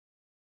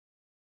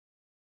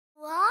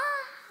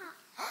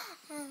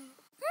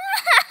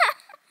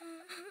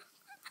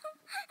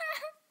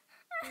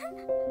I'd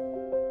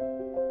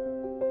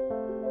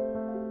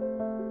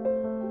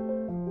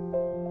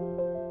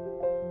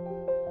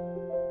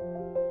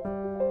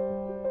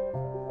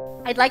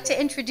like to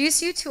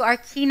introduce you to our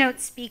keynote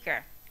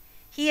speaker.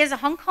 He is a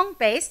Hong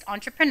Kong-based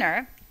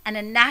entrepreneur and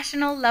a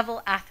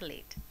national-level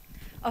athlete,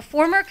 a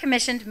former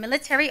commissioned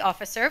military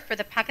officer for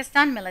the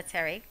Pakistan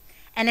military,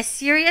 and a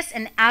serious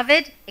and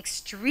avid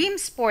extreme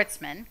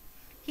sportsman.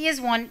 He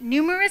has won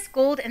numerous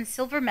gold and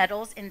silver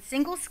medals in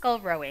single scull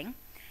rowing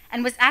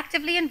and was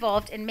actively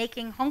involved in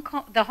making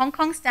the Hong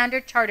Kong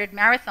Standard Chartered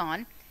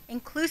Marathon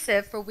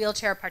inclusive for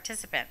wheelchair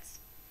participants.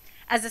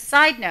 As a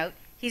side note,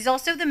 he's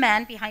also the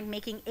man behind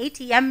making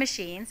ATM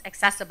machines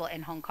accessible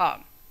in Hong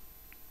Kong.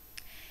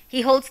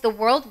 He holds the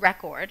world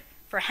record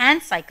for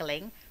hand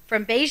cycling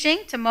from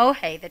Beijing to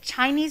Mohe, the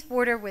Chinese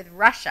border with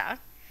Russia,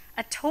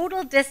 a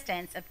total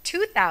distance of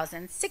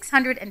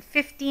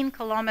 2,615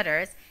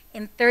 kilometers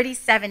in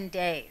 37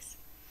 days.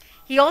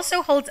 He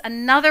also holds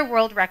another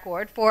world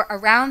record for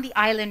around the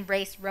island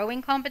race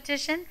rowing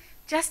competition,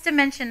 just to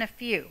mention a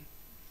few.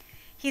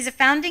 He's a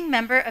founding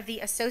member of the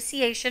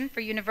Association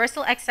for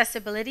Universal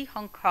Accessibility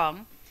Hong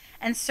Kong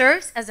and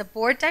serves as a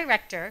board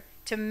director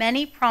to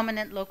many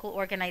prominent local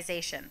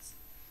organizations.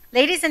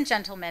 Ladies and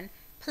gentlemen,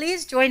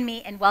 please join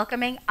me in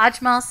welcoming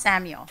Ajmal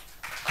Samuel.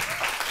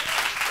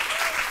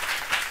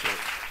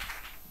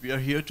 We are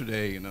here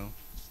today,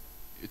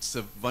 It's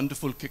a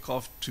wonderful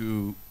kickoff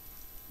to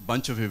a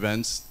bunch of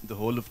events, the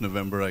whole of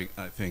November, I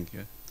think.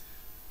 Yeah?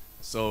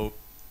 So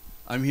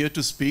I'm here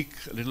to speak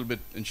a little bit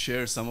and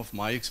share some of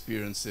my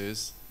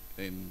experiences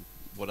in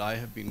what I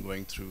have been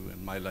going through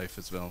in my life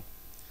as well.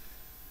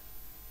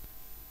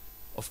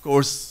 Of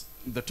course,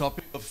 the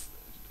topic of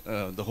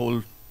the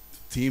whole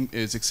theme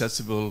is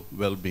accessible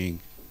well-being.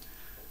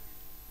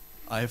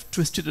 I have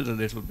twisted it a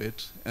little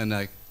bit, and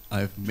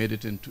I've made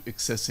it into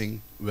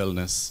accessing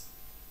wellness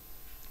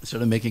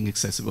instead of making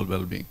accessible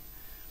well-being.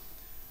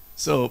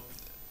 So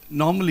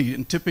normally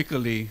and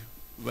typically,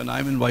 when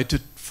I'm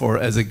invited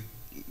as a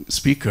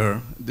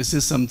speaker, this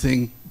is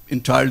something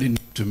entirely new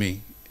to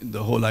me,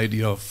 the whole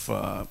idea of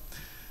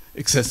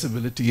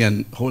accessibility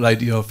and whole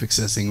idea of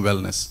accessing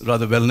wellness.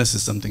 Rather, wellness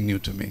is something new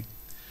to me.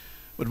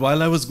 But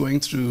while I was going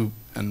through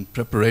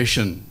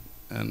preparation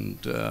and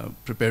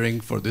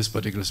preparing for this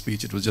particular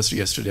speech, it was just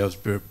yesterday I was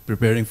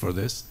preparing for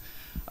this,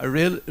 I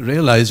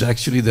realized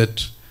actually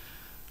that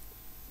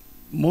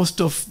most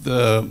of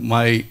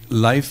my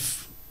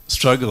life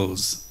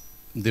struggles,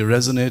 they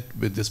resonate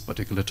with this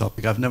particular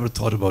topic. I've never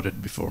thought about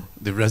it before.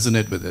 They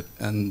resonate with it.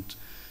 And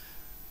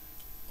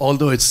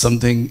although it's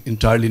something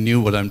entirely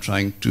new what I'm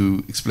trying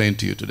to explain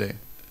to you today,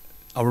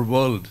 our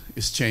world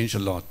is changed a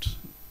lot.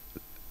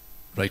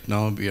 Right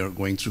now we are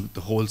going through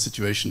the whole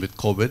situation with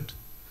COVID.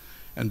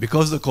 And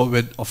because of the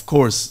COVID, of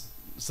course,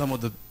 some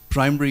of the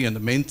primary and the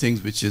main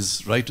things which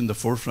is right in the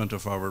forefront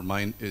of our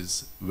mind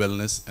is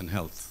wellness and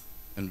health.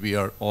 And we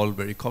are all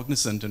very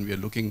cognizant, and we are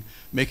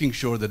making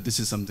sure that this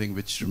is something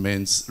which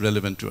remains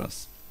relevant to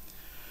us.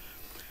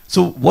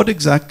 So what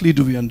exactly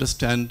do we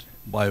understand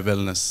by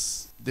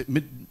wellness?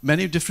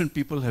 Many different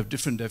people have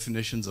different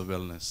definitions of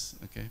wellness,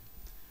 okay?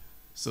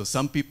 So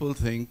some people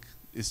think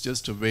it's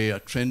just a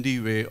trendy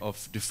way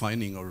of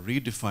defining or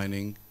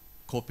redefining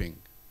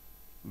coping,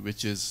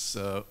 which is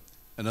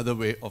another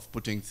way of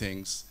putting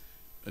things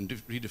and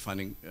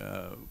redefining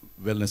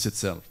wellness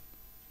itself.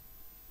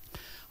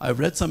 I've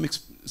read some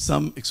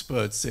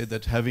experts say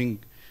that having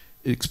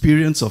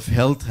experience of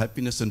health,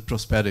 happiness, and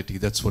prosperity,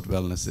 that's what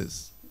wellness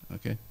is,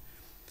 okay?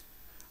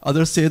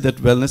 Others say that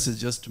wellness is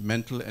just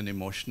mental and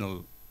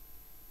emotional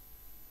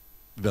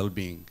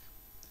well-being.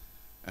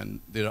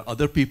 And there are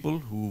other people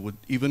who would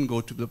even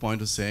go to the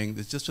point of saying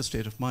it's just a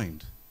state of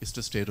mind, it's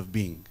a state of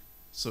being.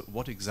 So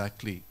what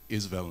exactly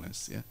is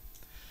wellness, yeah?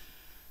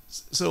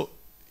 So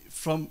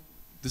from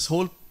this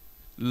whole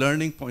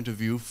learning point of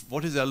view,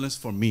 what is wellness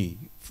for me?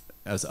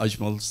 As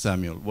Ajmal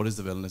Samuel, what is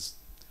the wellness?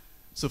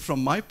 So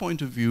from my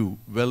point of view,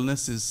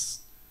 wellness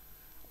is,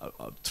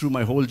 through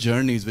my whole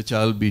journeys, which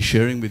I'll be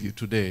sharing with you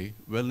today,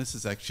 wellness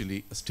is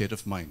actually a state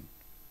of mind,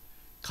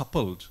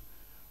 coupled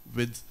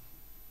with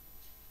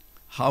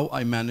how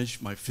I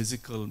manage my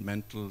physical,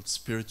 mental,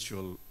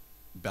 spiritual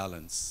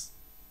balance.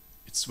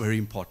 It's very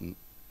important.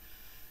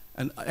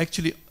 And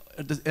actually,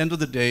 at the end of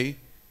the day,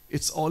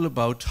 it's all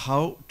about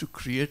how to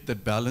create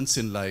that balance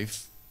in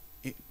life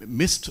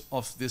midst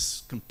of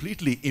this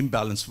completely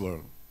imbalanced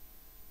world.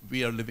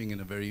 We are living in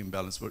a very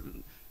imbalanced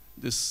world.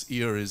 This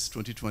year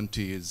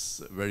 2020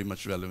 is very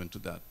much relevant to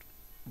that.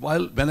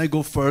 When I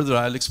go further,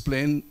 I'll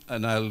explain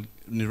and I'll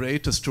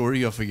narrate a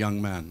story of a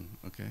young man,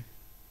 okay?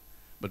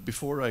 But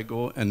before I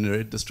go and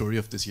narrate the story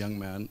of this young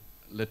man,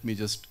 let me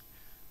just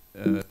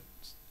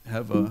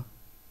have a,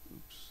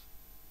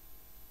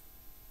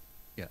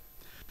 Let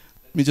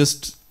me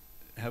just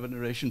have a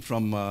narration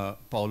from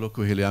Paulo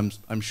Coelho.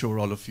 I'm sure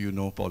all of you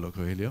know Paulo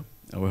Coelho.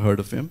 Ever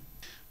heard of him?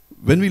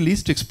 When we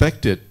least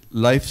expect it,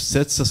 life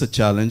sets us a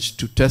challenge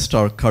to test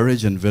our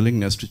courage and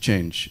willingness to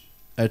change.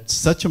 At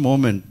such a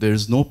moment, there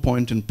is no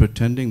point in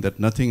pretending that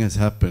nothing has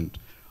happened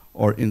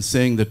or in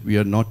saying that we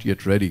are not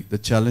yet ready. The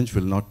challenge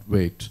will not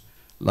wait.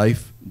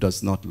 Life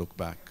does not look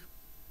back.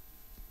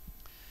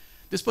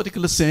 This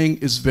particular saying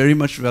is very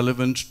much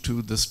relevant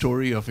to the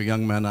story of a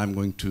young man I'm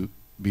going to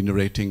be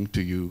narrating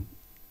to you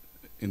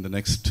in the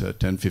next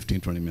 10,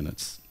 15, 20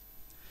 minutes.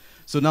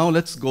 So now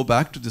let's go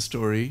back to the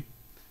story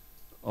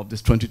of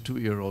this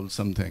 22-year-old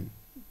something.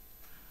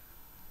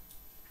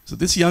 So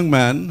this young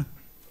man,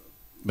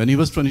 when he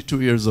was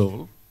 22 years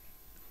old,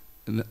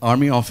 an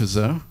army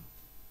officer,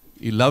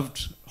 he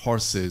loved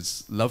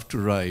horses, loved to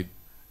ride,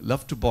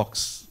 loved to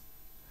box,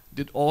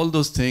 did all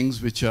those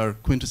things which are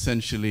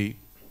quintessentially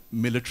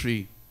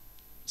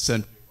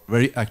military-centric,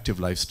 very active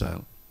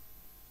lifestyle.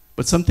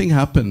 But something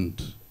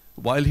happened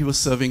while he was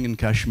serving in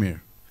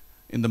Kashmir,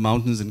 in the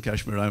mountains in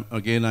Kashmir.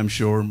 Again, I'm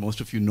sure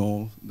most of you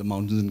know the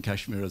mountains in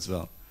Kashmir as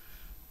well.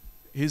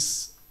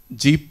 His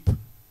jeep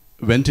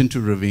went into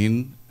a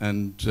ravine,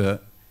 and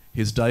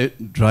his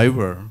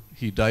driver,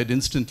 he died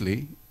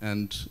instantly,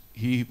 and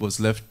he was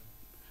left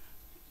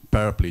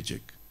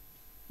paraplegic.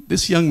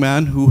 This young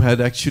man, who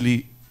had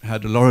actually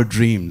had a lot of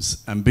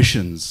dreams,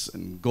 ambitions,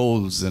 and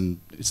goals, and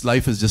his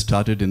life has just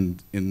started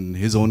in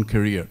his own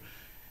career,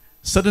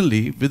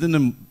 suddenly, within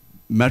a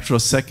matter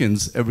of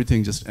seconds,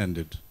 everything just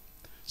ended.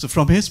 So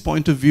from his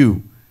point of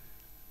view,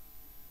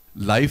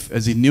 life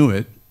as he knew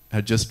it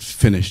had just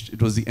finished.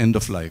 It was the end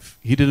of life.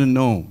 He didn't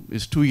know.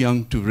 He's too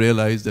young to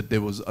realize that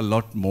there was a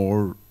lot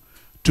more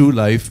to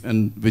life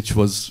and which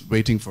was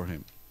waiting for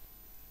him.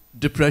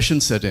 Depression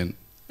set in.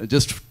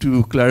 Just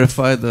to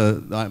clarify,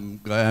 the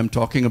guy I'm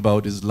talking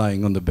about is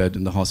lying on the bed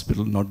in the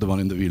hospital, not the one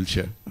in the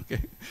wheelchair.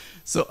 Okay?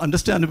 So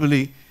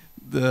understandably,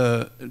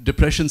 the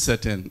depression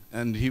set in,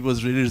 and he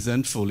was really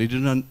resentful. He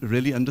didn't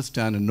really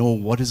understand and know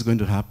what is going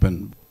to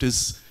happen.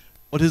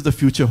 What is the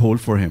future hold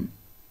for him?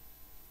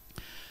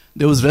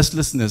 There was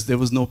restlessness. There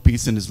was no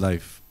peace in his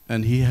life.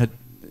 And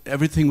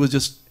everything was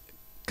just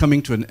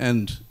coming to an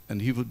end,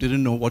 and he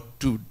didn't know what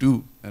to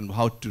do and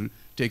how to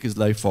take his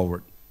life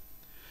forward.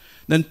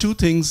 Then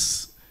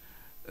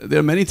there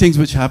are many things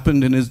which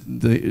happened in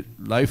the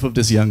life of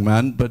this young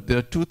man, but there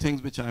are two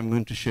things which I'm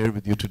going to share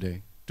with you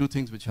today. Two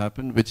things which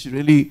happened, which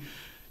really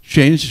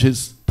changed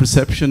his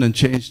perception and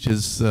changed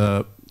his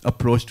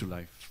approach to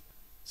life.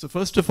 So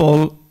first of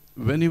all,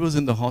 when he was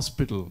in the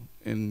hospital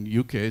in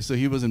UK, so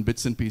he was in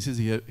bits and pieces,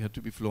 he had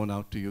to be flown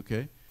out to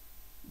UK.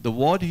 The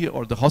ward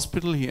or the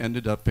hospital he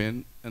ended up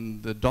in,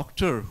 and the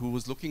doctor who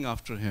was looking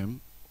after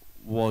him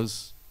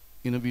was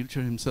in a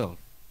wheelchair himself.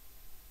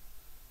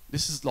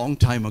 This is a long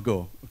time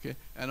ago, okay?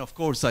 And of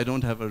course, I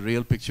don't have a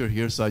real picture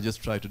here, so I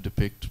just try to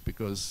depict,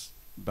 because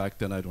back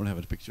then I don't have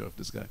a picture of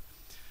this guy.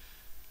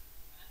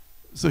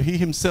 So he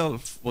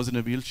himself was in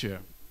a wheelchair,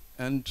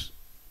 and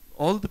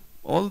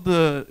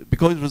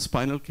because it was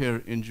spinal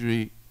care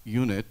injury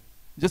unit,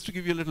 just to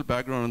give you a little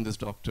background on this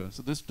doctor.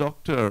 So this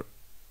doctor,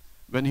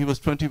 when he was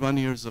 21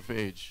 years of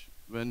age,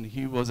 when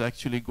he was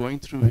actually going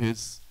through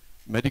his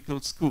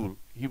medical school,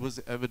 he was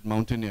an avid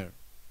mountaineer,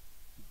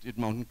 did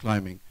mountain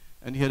climbing.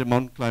 And he had a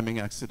mountain climbing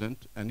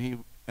accident, and he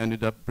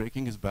ended up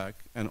breaking his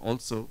back and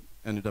also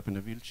ended up in a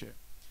wheelchair.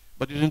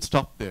 But he didn't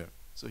stop there.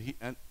 So he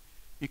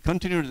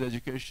continued his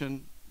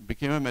education,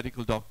 became a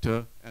medical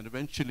doctor, and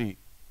eventually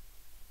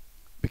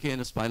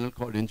became a spinal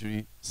cord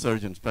injury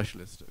surgeon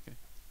specialist. Okay?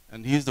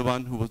 And he's the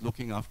one who was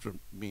looking after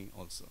me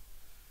also.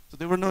 So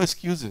there were no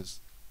excuses.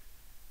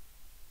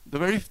 The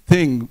very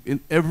thing,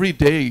 every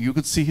day you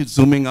could see him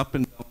zooming up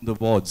and down the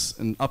wards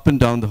and up and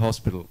down the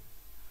hospital.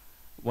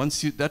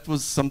 That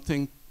was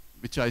something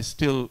which I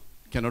still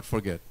cannot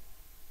forget.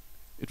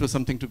 It was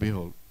something to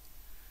behold.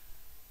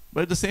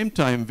 But at the same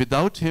time,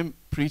 without him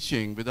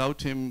preaching,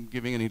 without him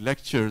giving any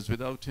lectures,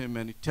 without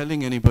him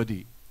telling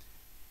anybody,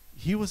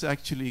 he was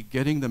actually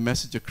getting the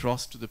message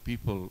across to the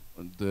people,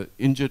 the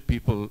injured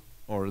people,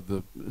 or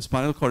the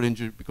spinal cord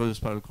injury, because of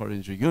spinal cord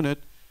injury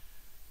unit,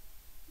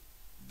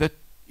 that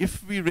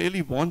if we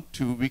really want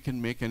to, we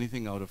can make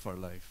anything out of our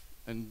life.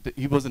 And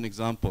he was an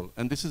example.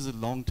 And this is a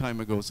long time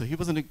ago. So he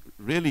was a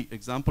really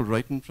example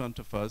right in front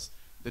of us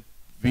that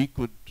we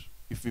could,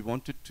 if we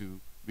wanted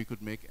to, we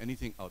could make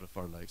anything out of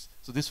our lives.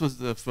 So this was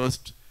the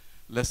first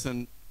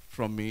lesson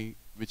from me,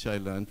 which I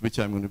learned, which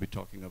I'm going to be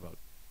talking about.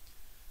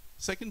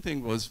 Second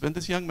thing was, when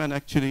this young man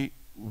actually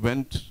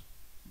went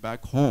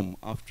back home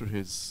after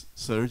his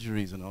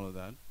surgeries and all of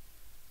that,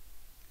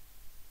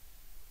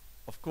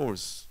 of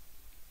course,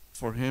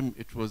 for him,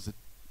 it was a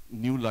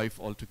new life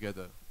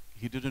altogether.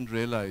 He didn't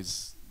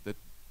realize that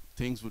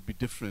things would be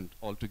different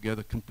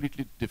altogether,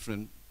 completely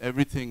different.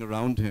 Everything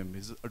around him,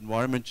 his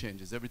environment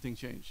changes, everything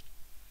changed.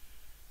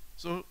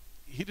 So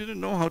he didn't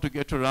know how to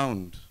get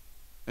around,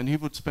 and he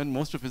would spend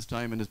most of his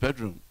time in his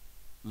bedroom,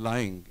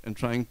 lying and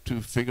trying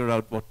to figure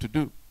out what to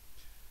do.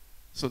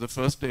 So the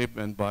first day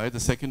went by, the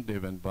second day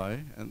went by,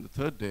 and the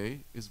third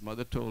day, his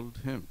mother told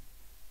him,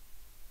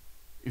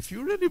 if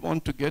you really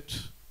want to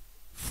get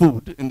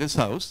food in this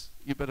house,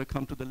 you better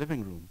come to the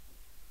living room.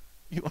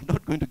 You are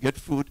not going to get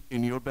food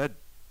in your bed.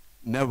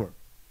 Never.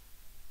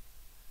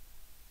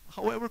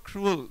 However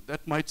cruel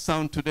that might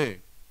sound today,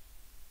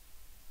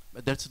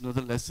 but that's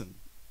another lesson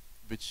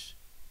which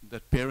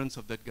that parents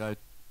of that guy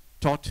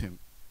taught him.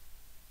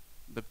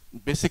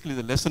 Basically,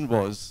 the lesson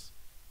was,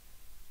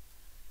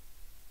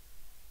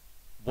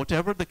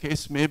 whatever the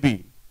case may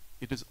be,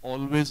 it is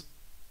always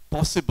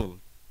possible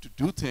to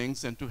do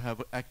things and to have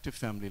an active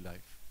family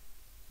life.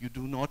 You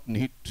do not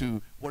need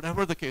to,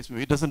 whatever the case may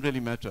be, it doesn't really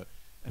matter.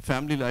 A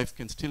family life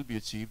can still be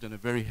achieved, and a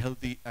very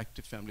healthy,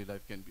 active family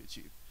life can be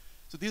achieved.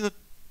 So these are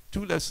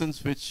two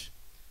lessons which,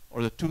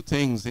 or the two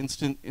things,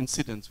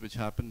 incidents which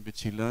happened,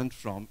 which he learned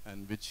from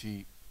and which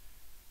he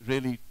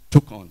really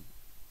took on.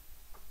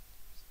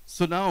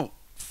 So now,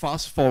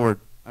 fast forward,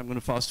 I'm going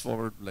to fast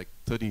forward like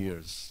 30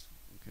 years,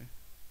 okay?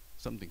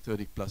 Something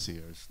 30 plus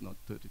years, not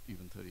 30,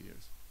 even 30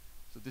 years.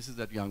 So this is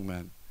that young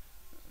man,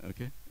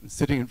 okay?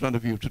 Sitting in front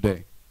of you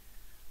today.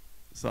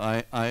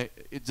 So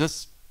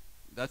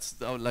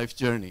that's our life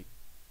journey.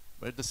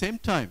 But at the same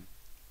time,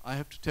 I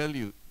have to tell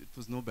you, it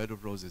was no bed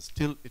of roses.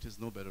 Still, it is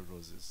no bed of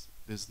roses.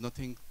 There's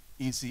nothing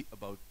easy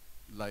about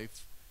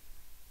life.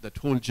 That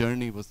whole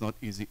journey was not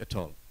easy at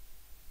all.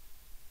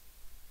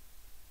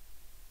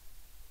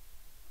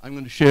 I'm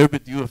going to share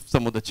with you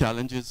some of the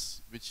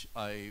challenges which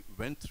I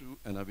went through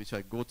and which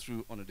I go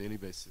through on a daily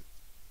basis.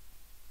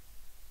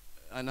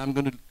 And I'm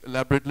going to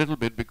elaborate a little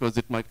bit because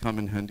it might come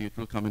in handy. It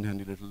will come in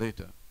handy a little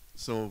later.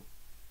 So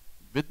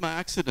with my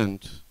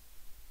accident,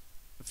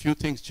 a few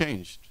things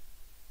changed.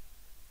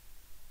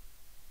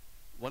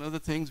 One of the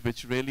things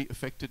which really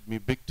affected me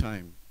big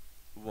time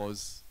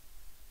was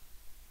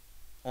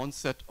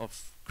onset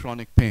of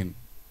chronic pain.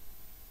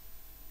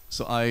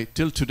 So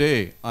till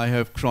today, I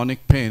have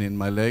chronic pain in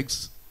my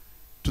legs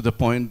to the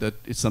point that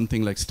it's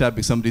something like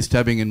somebody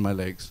stabbing in my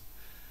legs.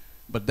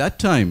 But that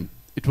time,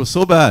 it was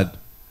so bad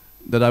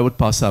that I would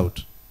pass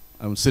out.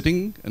 I was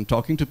sitting and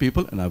talking to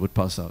people and I would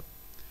pass out.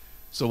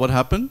 So what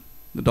happened?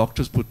 The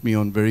doctors put me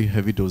on very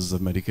heavy doses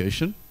of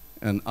medication,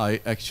 and I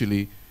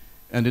actually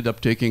ended up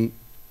taking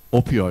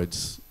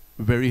opioids,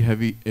 very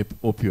heavy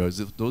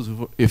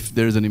opioids. If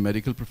there's any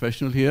medical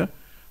professional here,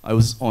 I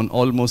was on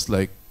almost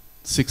like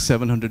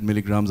 600-700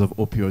 milligrams of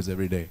opioids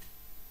every day.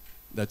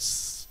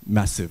 That's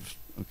massive,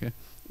 okay?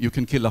 You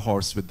can kill a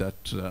horse with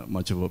that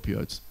much of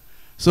opioids.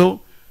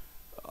 So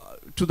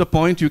to the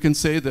point you can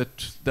say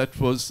that that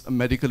was a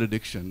medical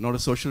addiction, not a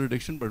social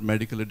addiction, but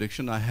medical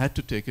addiction. I had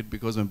to take it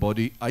because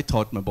I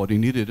thought my body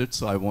needed it,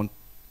 so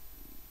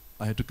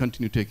I had to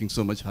continue taking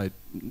so much high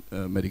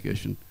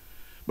medication.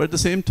 But at the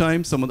same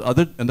time,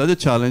 another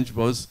challenge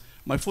was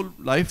my full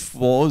life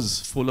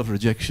was full of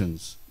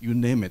rejections. You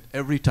name it,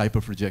 every type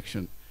of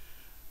rejection,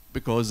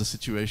 because the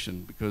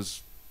situation,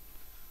 because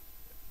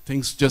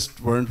things just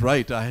weren't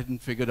right. I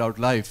hadn't figured out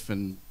life,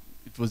 and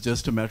it was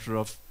just a matter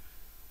of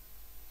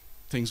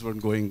things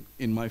weren't going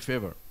in my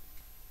favor.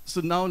 So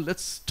now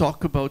let's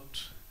talk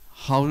about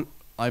how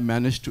I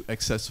managed to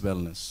access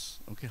wellness.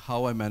 Okay,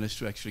 how I managed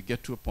to actually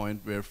get to a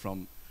point where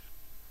from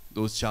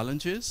those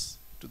challenges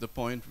to the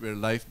point where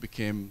life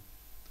became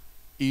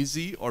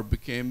easy, or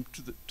became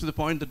to the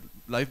point that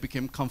life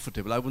became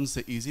comfortable. I wouldn't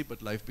say easy,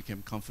 but life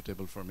became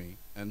comfortable for me,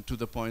 and to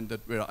the point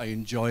that where I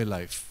enjoy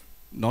life,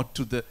 not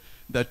to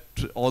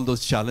all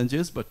those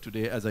challenges, but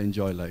today as I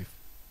enjoy life.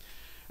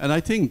 And I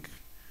think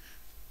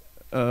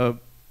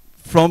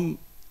from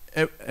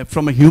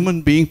a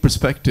human being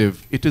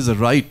perspective, it is a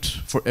right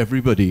for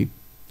everybody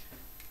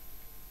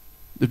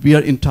that we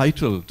are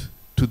entitled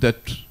to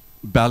that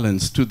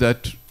balance, to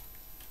that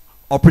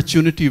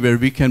opportunity where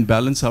we can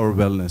balance our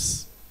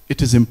wellness.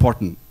 It is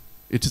important.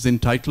 It is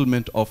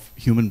entitlement of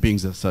human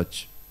beings as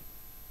such.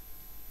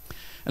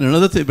 And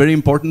another very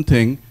important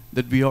thing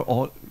that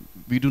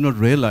we do not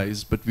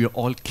realize, but we are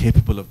all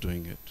capable of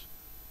doing it.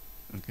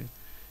 Okay.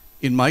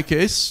 In my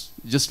case,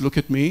 just look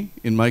at me,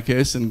 in my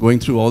case, and going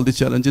through all the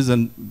challenges,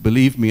 and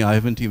believe me, I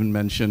haven't even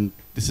mentioned,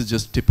 this is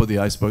just tip of the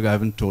iceberg, I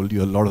haven't told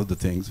you a lot of the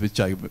things which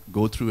I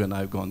go through and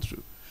I've gone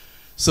through.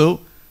 So,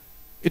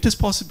 it is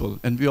possible,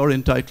 and we are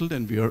entitled,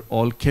 and we are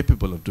all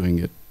capable of doing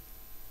it.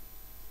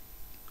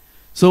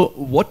 So,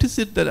 what is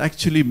it that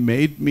actually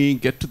made me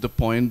get to the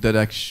point that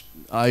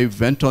I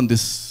went on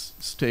this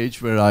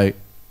stage where I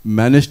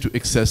managed to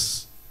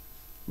access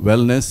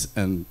wellness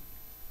and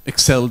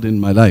excelled in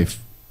my life?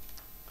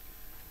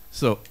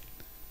 So,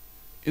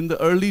 in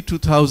the early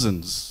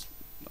 2000s,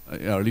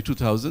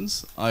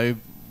 I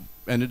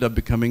ended up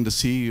becoming the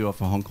CEO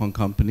of a Hong Kong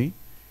company,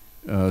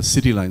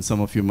 Cityline.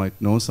 Some of you might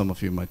know, some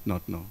of you might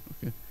not know.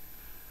 Okay.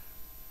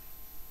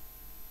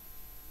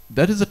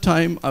 That is a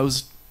time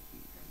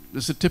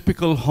there's a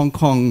typical Hong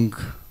Kong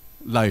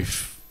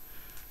life,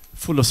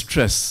 full of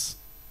stress,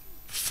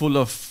 full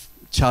of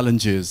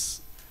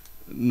challenges,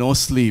 no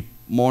sleep,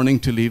 morning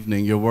till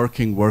evening, you're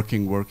working.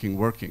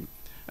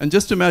 And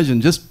just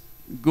imagine, just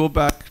go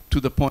back to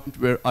the point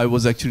where I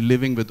was actually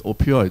living with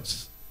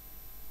opioids.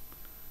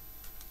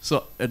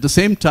 So at the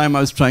same time, I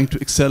was trying to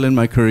excel in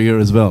my career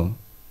as well.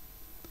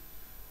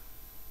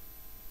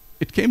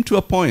 It came to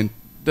a point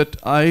that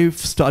I've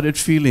started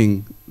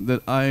feeling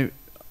that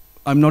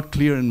I'm not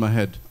clear in my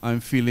head. I'm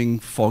feeling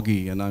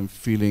foggy, and I'm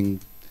feeling,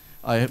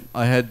 I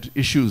had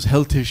issues,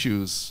 health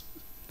issues.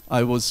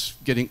 I was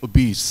getting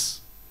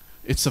obese.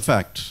 It's a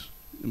fact.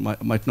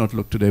 might not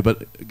look today,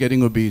 but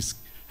getting obese,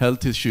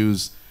 health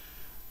issues,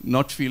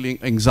 not feeling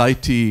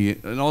anxiety,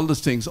 and all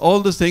those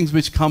things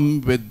which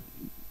come with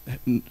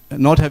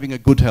not having a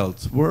good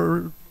health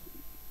were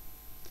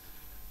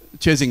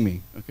chasing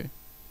me, okay?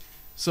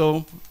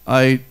 So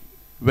I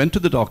went to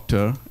the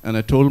doctor and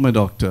I told my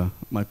doctor,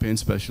 my pain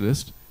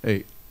specialist,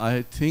 hey,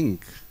 I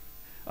think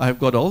I've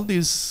got all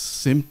these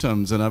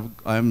symptoms and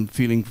I'm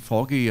feeling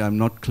foggy, I'm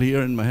not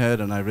clear in my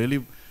head, and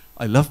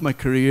I love my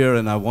career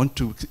and I want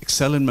to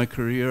excel in my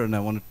career and I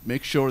want to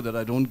make sure that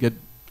I don't get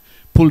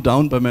pulled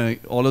down by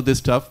all of this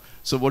stuff.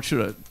 So what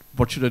should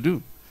I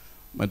do?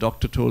 My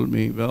doctor told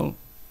me, well,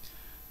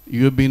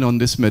 you have been on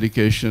this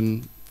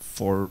medication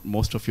for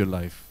most of your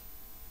life,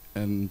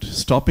 and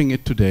stopping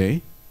it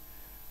today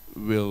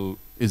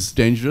is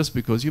dangerous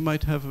because you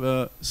might have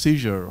a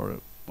seizure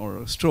or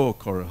a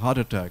stroke or a heart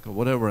attack or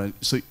whatever, and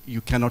so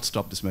you cannot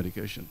stop this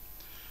medication.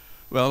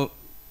 Well,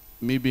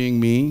 me being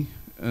me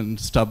and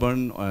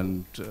stubborn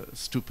and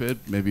stupid,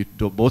 maybe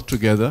both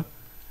together,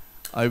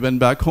 I went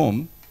back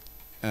home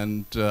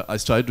and I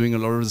started doing a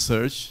lot of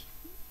research,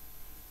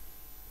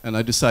 and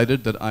I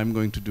decided that I'm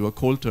going to do a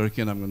cold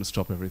turkey and I'm going to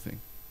stop everything.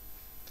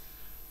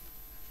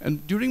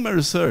 And during my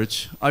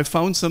research, I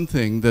found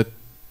something that,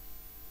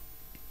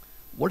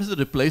 what is the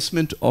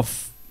replacement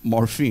of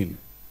morphine,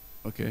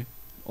 okay,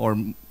 or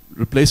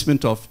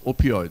replacement of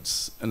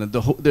opioids? And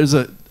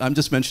I'm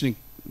just mentioning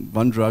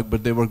one drug,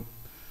 but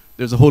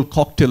there's a whole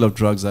cocktail of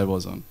drugs I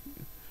was on.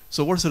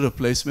 So what's the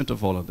replacement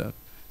of all of that?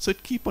 So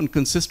it keep on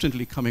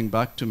consistently coming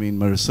back to me in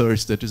my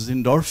research that is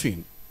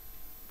endorphin.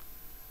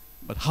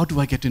 But how do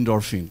I get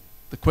endorphin?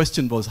 The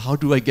question was, how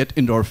do I get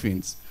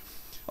endorphins?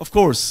 Of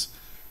course,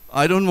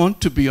 I don't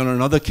want to be on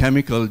another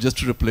chemical just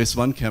to replace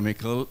one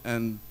chemical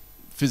and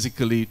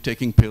physically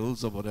taking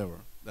pills or whatever.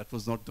 That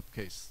was not the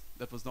case.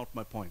 That was not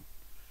my point.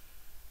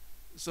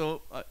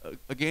 So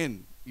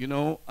again, you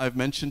know, I've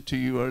mentioned to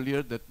you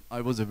earlier that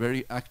I was a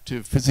very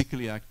active,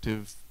 physically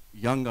active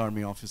young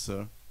army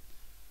officer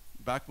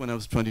back when I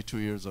was 22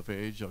 years of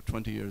age, or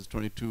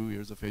 22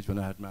 years of age when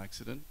I had my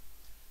accident.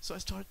 So I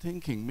started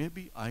thinking,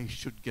 maybe I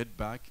should get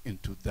back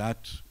into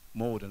that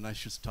mode and I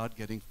should start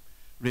getting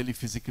really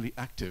physically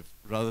active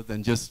rather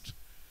than just,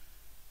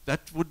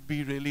 that would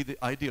be really the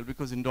ideal,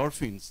 because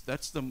endorphins,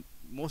 that's the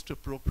most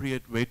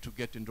appropriate way to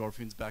get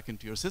endorphins back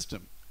into your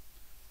system.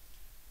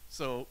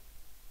 So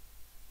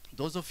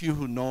those of you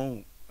who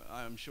know,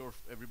 I'm sure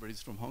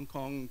everybody's from Hong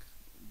Kong,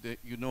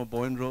 you know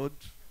Bowen Road?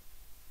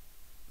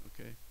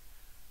 Okay.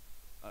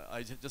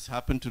 I just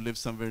happened to live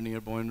somewhere near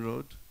Bowen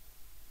Road,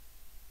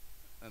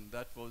 and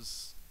that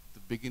was the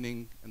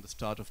beginning and the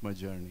start of my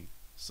journey.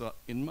 So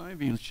in my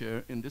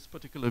wheelchair, in this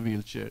particular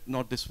wheelchair,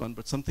 not this one,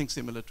 but something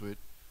similar to it,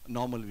 a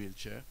normal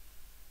wheelchair,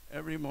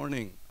 every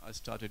morning I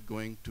started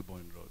going to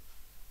Bowen Road.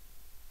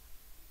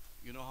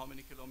 You know how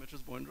many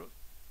kilometers Bowen Road?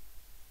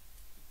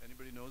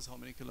 Anybody knows how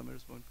many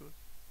kilometers Bowen Road?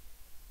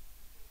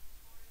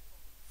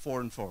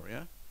 4 and 4,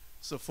 yeah?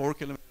 So 4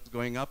 kilometers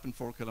going up and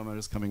 4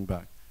 kilometers coming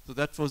back. So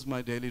that was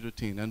my daily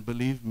routine, and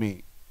believe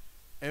me,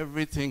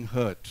 everything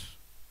hurt.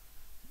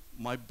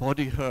 My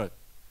body hurt,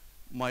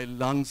 my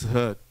lungs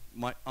hurt,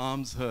 my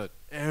arms hurt,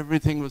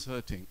 everything was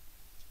hurting.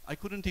 I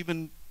couldn't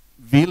even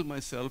wheel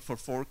myself for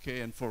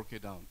 4K and 4K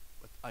down,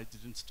 but I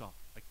didn't stop.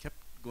 I kept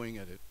going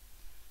at it.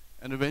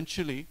 And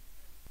eventually,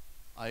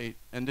 I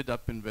ended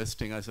up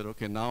investing. I said,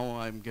 okay, now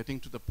I'm getting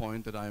to the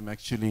point that I'm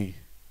actually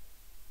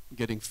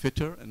getting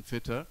fitter and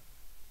fitter.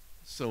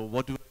 So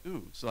what do I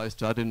do? So I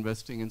started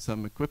investing in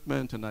some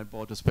equipment, and I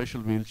bought a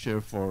special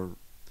wheelchair for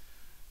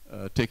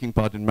taking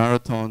part in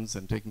marathons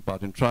and taking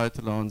part in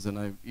triathlons, and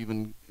I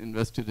even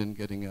invested in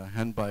getting a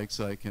hand bike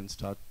so I can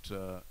start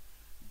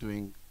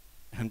doing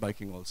hand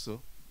biking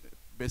also,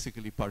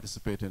 basically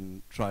participate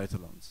in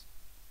triathlons.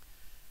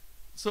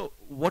 So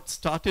what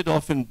started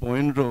off in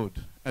Bowen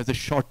Road as a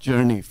short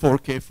journey,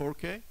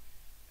 4K,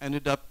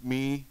 ended up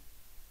me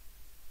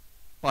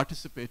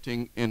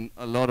participating in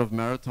a lot of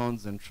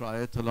marathons and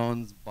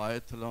triathlons,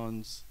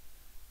 biathlons,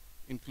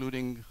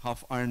 including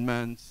half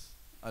Ironmans.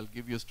 I'll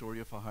give you a story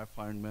of a half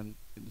Ironman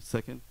in a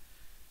second.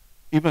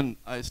 Even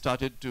I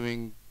started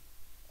doing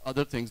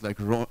other things like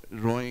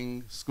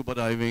rowing, scuba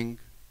diving,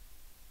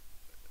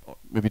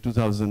 maybe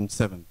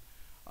 2007.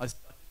 I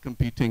started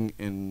competing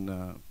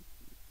in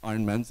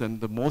Ironmans,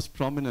 and the most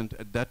prominent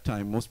at that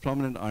time, most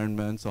prominent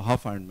Ironmans or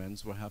half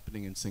Ironmans were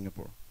happening in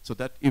Singapore. So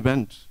that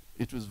event,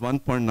 it was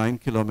 1.9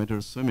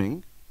 kilometers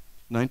swimming,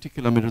 90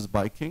 kilometers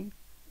biking,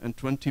 and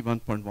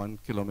 21.1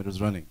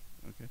 kilometers running.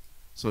 Okay.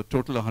 So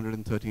total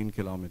 113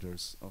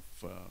 kilometers of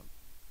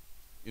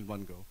in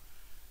one go.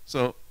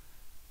 So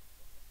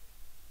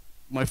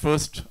my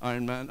first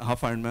Ironman,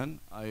 half Ironman,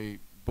 I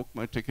book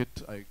my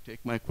ticket, I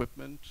take my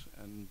equipment,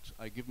 and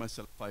I give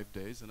myself 5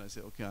 days, and I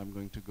say, okay, I'm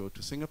going to go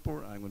to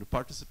Singapore, I'm going to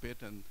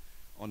participate, and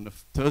on a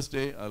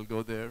Thursday, I'll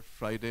go there,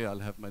 Friday, I'll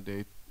have my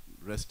day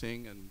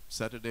resting, and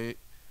Saturday,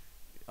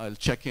 I'll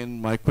check in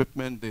my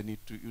equipment, they need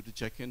you to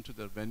check into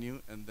their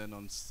venue, and then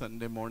on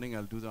Sunday morning,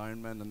 I'll do the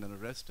Ironman and then a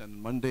rest,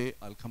 and Monday,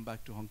 I'll come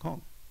back to Hong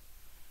Kong.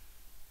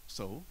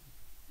 So,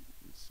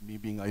 it's me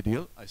being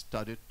ideal,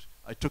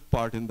 I took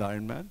part in the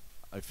Ironman.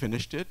 I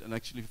finished it and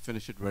actually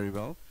finished it very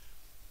well.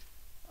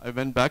 I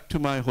went back to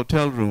my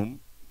hotel room.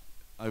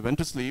 I went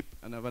to sleep,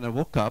 and when I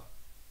woke up,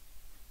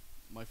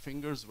 my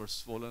fingers were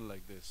swollen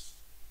like this.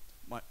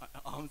 My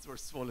arms were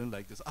swollen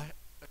like this. I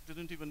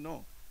didn't even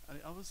know.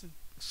 I was in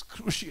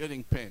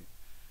excruciating pain.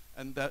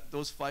 And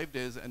those 5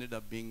 days ended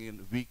up being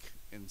a week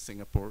in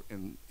Singapore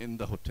in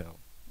the hotel,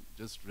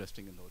 just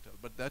resting in the hotel.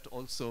 But that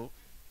also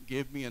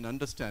gave me an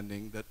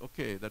understanding that,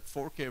 okay, that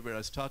 4K where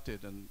I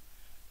started and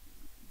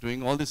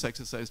doing all this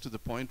exercise to the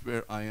point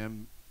where I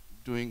am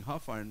doing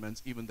half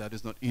Ironmans, even that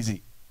is not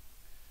easy.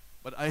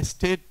 But I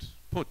stayed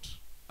put.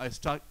 I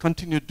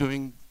continued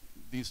doing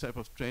these type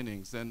of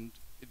trainings, and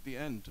at the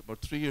end, about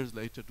 3 years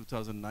later,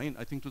 2009,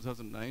 I think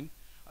 2009,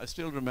 I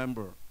still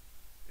remember.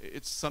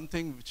 It's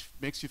something which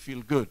makes you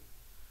feel good.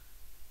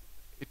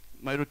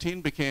 My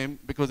routine became,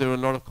 because there were a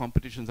lot of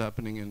competitions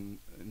happening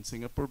in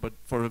Singapore, but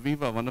for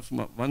Aviva,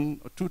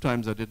 one or two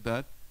times I did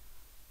that.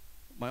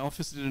 My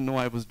office didn't know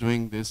I was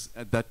doing this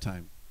at that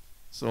time.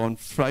 So on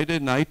Friday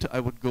night, I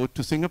would go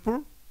to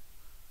Singapore,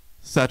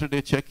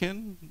 Saturday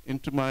check-in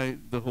into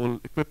the whole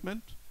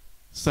equipment,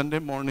 Sunday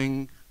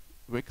morning,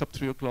 wake up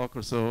 3 o'clock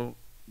or so,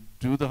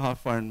 do the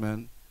half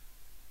Ironman,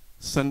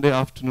 Sunday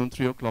afternoon,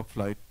 3 o'clock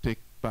flight, take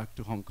back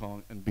to Hong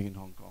Kong and be in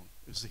Hong Kong.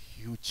 It was a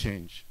huge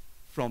change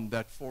from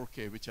that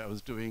 4K which I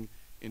was doing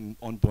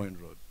on Boyne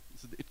Road.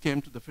 So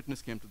the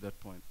fitness came to that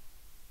point.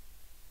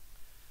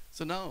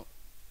 So now,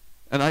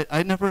 and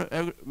I never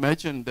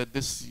imagined that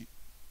this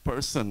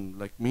person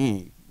like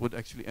me would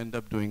actually end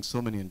up doing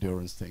so many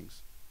endurance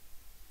things.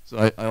 So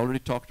I already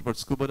talked about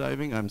scuba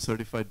diving. I'm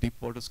certified deep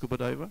water scuba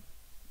diver.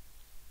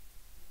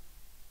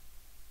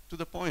 To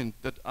the point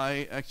that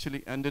I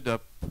actually ended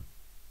up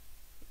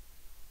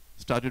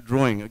started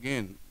rowing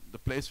again. The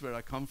place where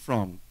I come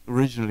from,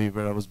 originally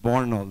where I was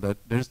born and all that,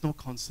 there's no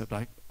concept.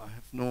 I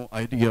have no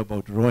idea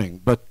about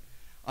rowing. But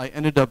I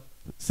ended up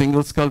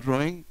single scull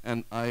rowing,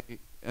 and I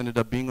ended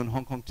up being on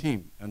Hong Kong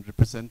team and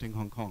representing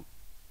Hong Kong.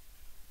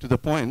 To the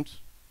point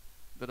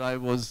that I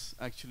was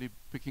actually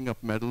picking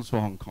up medals for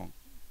Hong Kong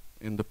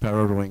in the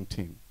para rowing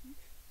team.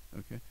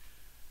 Okay.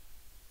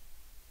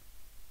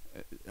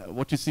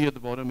 What you see at the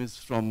bottom is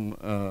from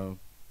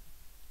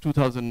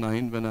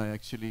 2009, when I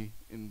actually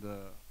in the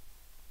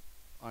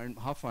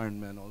half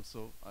Ironman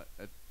also.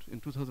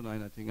 In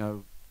 2009, I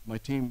think my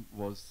team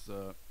was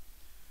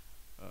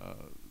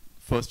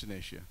first in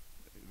Asia.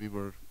 We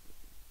were,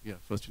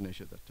 first in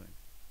Asia at that time.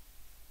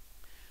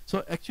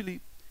 So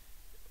actually,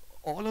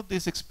 all of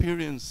this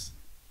experience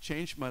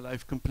changed my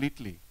life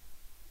completely.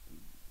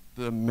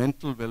 The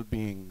mental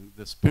well-being,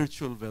 the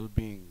spiritual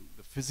well-being,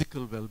 the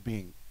physical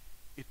well-being,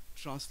 it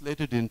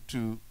translated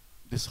into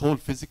this whole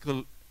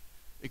physical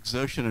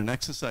exertion and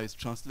exercise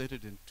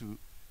translated into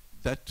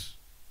that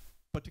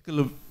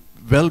particular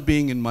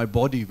well-being in my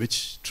body,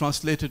 which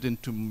translated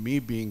into me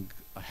being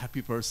a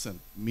happy person,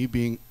 me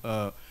being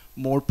a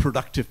more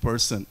productive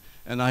person.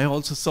 And I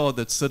also saw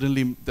that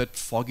suddenly that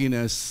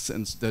fogginess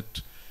and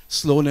that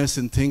slowness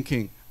in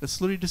thinking, that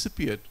slowly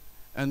disappeared.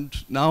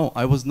 And now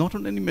I was not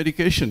on any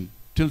medication.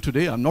 Till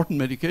today, I'm not on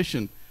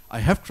medication. I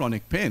have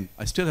chronic pain.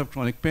 I still have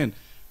chronic pain.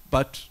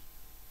 But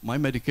my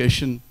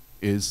medication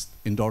is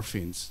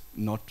endorphins,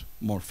 not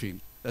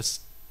morphine. That's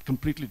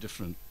completely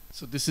different.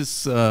 So this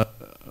is,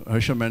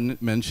 Harsha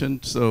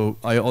mentioned, so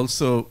I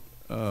also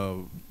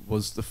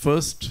was the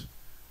first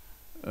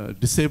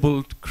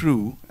disabled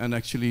crew, and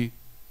actually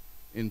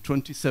in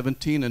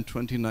 2017 and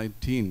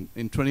 2019,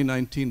 in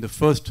 2019, the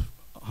first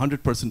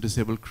 100%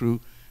 disabled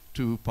crew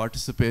to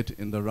participate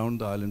in the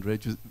Round the Island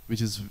race,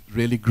 which is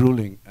really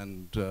grueling,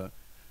 and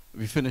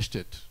we finished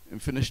it.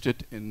 And finished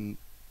it in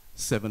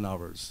 7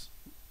 hours,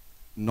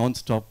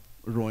 non-stop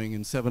rowing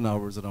in 7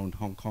 hours around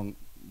Hong Kong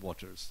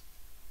waters.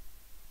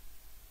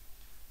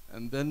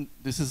 And then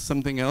this is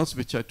something else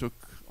which I took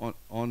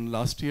on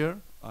last year.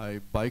 I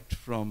biked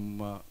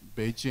from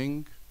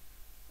Beijing,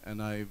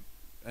 and I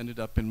ended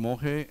up in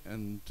Mohe,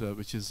 and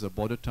which is a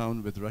border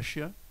town with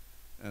Russia.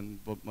 And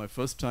my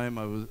first time,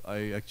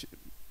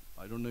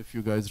 I don't know if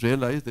you guys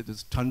realize that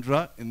it's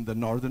tundra in the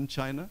northern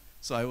China.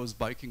 So I was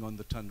biking on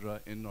the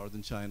tundra in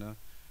northern China,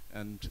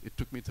 and it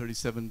took me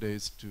 37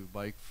 days to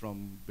bike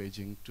from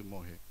Beijing to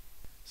Mohe.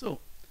 So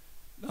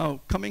now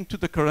coming to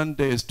the current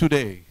days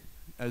today,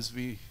 as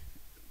we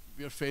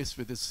are faced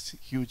with this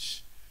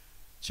huge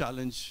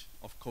challenge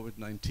of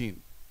COVID-19.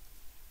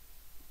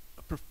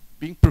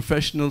 Being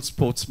professional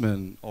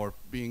sportsmen, or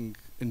being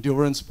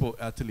endurance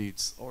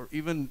athletes, or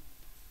even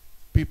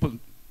people,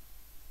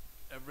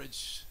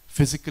 average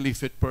physically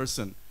fit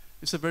person,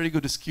 it's a very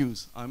good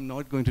excuse. I'm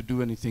not going to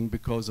do anything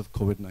because of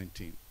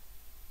COVID-19.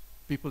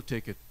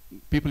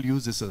 People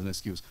use this as an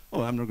excuse.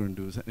 Oh, I'm not going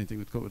to do anything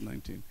with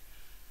COVID-19.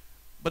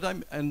 But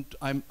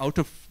I'm out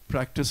of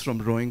practice from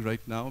rowing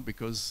right now,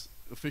 because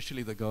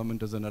officially the government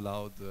doesn't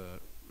allow the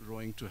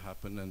rowing to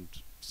happen, and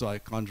so I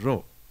can't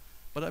row.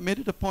 But I made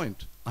it a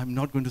point. I'm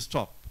not going to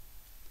stop.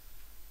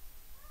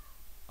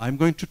 I'm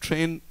going to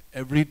train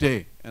every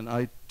day,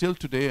 and till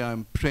today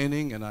I'm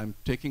training, and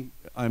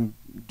I'm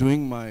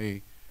doing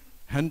my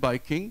hand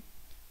biking,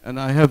 and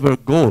I have a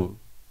goal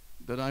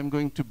that I'm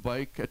going to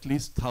bike at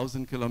least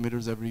 1,000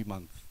 kilometers every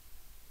month.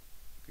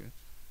 Okay?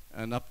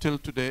 And up till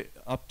today,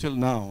 up till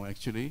now,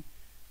 actually,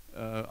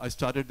 I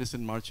started this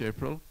in March,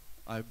 April.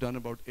 I've done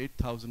about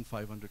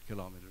 8,500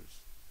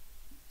 kilometers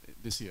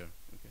this year.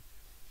 Okay?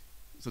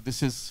 So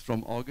this is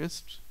from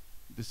August.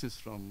 This is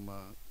from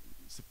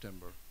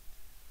September.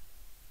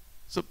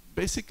 So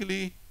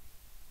basically,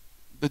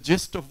 the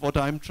gist of what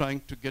I'm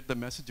trying to get the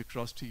message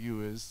across to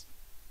you is,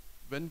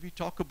 when we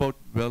talk about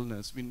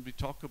wellness, when we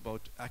talk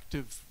about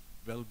active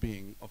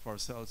well-being of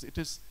ourselves, it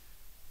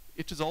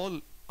is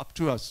all up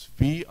to us.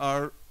 We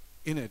are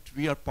in it.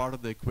 We are part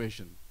of the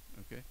equation.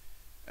 Okay?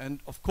 And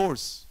of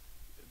course,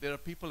 there are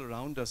people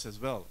around us as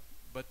well.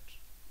 But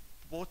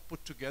both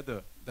put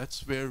together,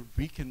 that's where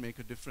we can make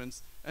a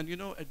difference. And you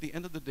know, at the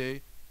end of the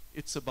day,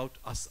 it's about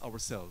us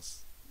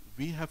ourselves.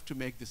 We have to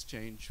make this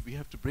change. We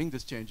have to bring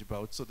this change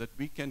about so that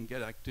we can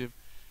get active.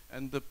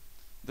 And the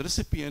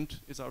recipient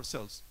is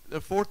ourselves. There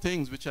are 4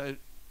 things which I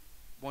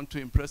want to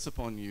impress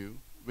upon you,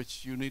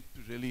 which you need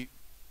to really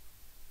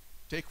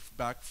take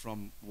back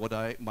from what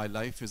my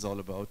life is all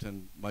about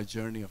and my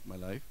journey of my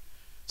life.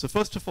 So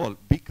first of all,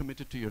 be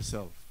committed to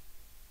yourself.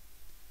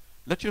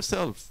 Let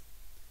yourself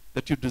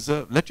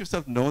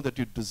know that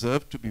you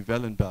deserve to be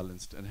well and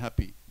balanced and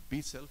happy.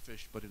 Be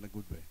selfish, but in a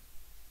good way.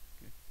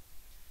 Okay?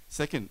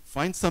 Second,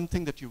 find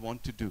something that you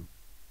want to do.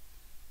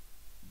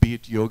 Be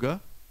it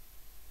yoga,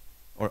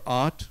 or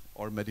art,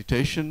 or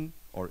meditation,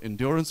 or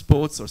endurance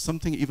sports, or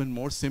something even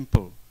more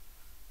simple,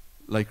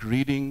 like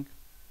reading,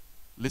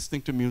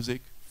 listening to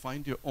music.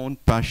 Find your own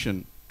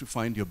passion to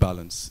find your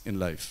balance in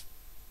life.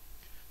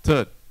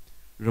 Third,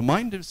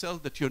 remind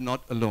yourself that you're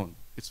not alone.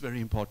 It's very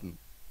important.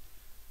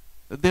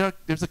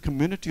 There's a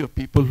community of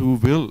people who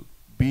will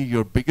be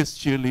your biggest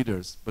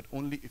cheerleaders, but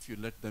only if you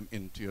let them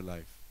into your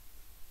life.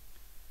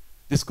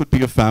 This could be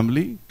your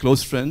family,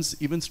 close friends,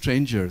 even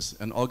strangers,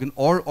 and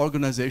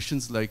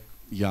organizations like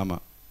YAMA.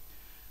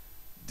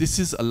 This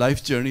is a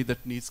life journey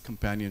that needs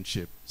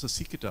companionship, so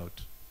seek it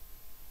out.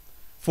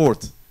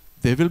 Fourth,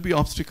 there will be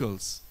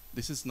obstacles.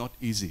 This is not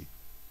easy,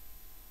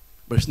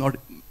 but it's not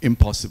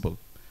impossible.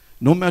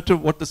 No matter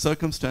what the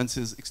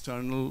circumstances,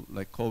 external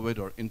like COVID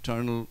or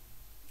internal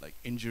like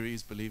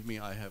injuries, believe me,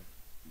 I have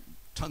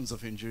tons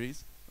of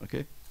injuries,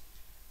 okay?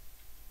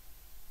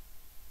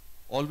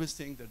 Always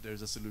think that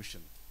there's a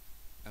solution,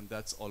 and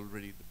that's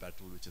already the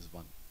battle which is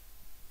won.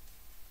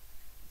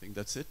 I think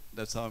that's it.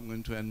 That's how I'm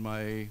going to end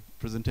my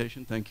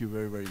presentation. Thank you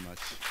very, very much.